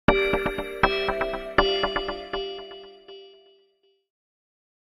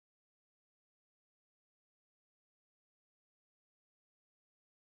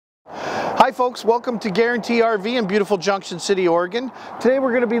Hi folks, welcome to Guarantee RV in beautiful Junction City, Oregon. Today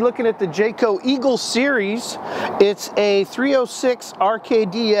we're going to be looking at the Jayco Eagle series. It's a 306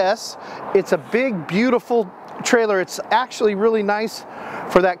 RKDS. It's a big, beautiful trailer. It's actually really nice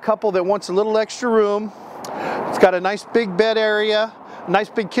for that couple that wants a little extra room. It's got a nice big bed area, nice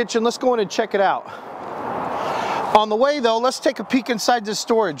big kitchen. Let's go in and check it out. On the way though, let's take a peek inside this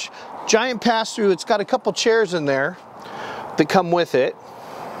storage. Giant pass-through. It's got a couple chairs in there that come with it.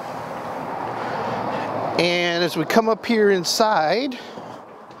 And as we come up here inside,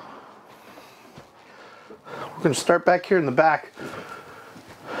 we're going to start back here in the back.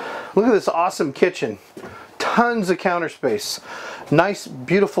 Look at this awesome kitchen. Tons of counter space. Nice,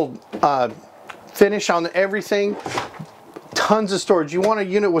 beautiful finish on everything. Tons of storage. You want a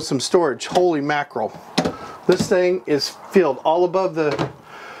unit with some storage. Holy mackerel. This thing is filled all above the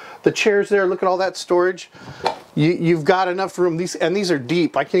chairs there. Look at all that storage. You've got enough room. These are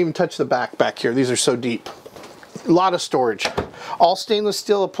deep. I can't even touch the back here. These are so deep. A lot of storage. All stainless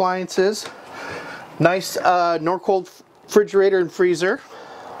steel appliances. Nice Norcold refrigerator and freezer.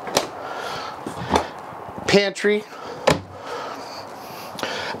 Pantry.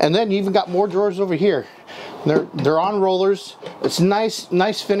 And then you even got more drawers over here. They're on rollers. It's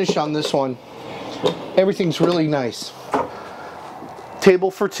nice finish on this one. Everything's really nice.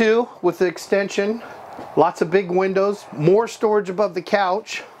 Table for two with the extension. Lots of big windows, more storage above the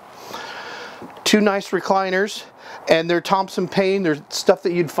couch, two nice recliners, and they're Thompson pane. They're stuff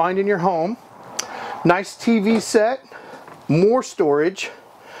that you'd find in your home. Nice TV set, more storage,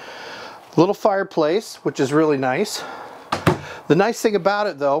 little fireplace, which is really nice. The nice thing about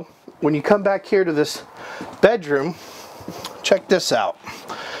it though, when you come back here to this bedroom, check this out.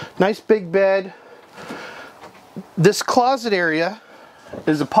 Nice big bed. This closet area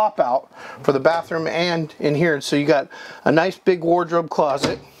is a pop out for the bathroom and in here, so you got a nice big wardrobe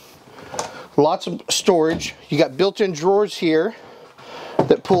closet, lots of storage. You got built-in drawers here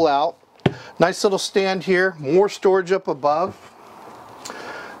that pull out, nice little stand here, more storage up above,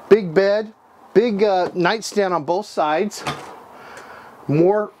 big bed, big nightstand on both sides,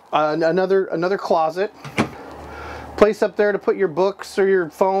 more another closet, place up there to put your books or your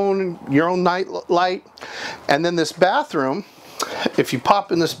phone, your own night light. And then this bathroom, if you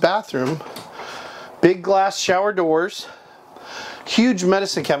pop in this bathroom, big glass shower doors, huge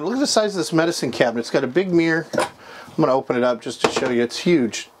medicine cabinet. Look at the size of this medicine cabinet. It's got a big mirror. I'm going to open it up just to show you. It's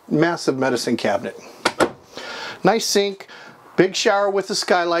huge, massive medicine cabinet. Nice sink, big shower with the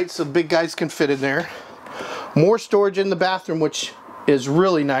skylight so the big guys can fit in there. More storage in the bathroom, which is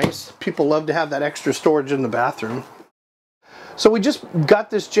really nice. People love to have that extra storage in the bathroom. So we just got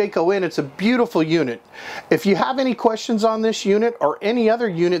this Jayco in. It's a beautiful unit. If you have any questions on this unit or any other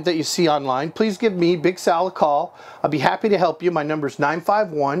unit that you see online, please give me, Big Sal, a call. I'll be happy to help you. My number is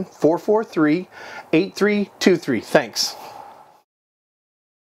 951-443-8323. Thanks.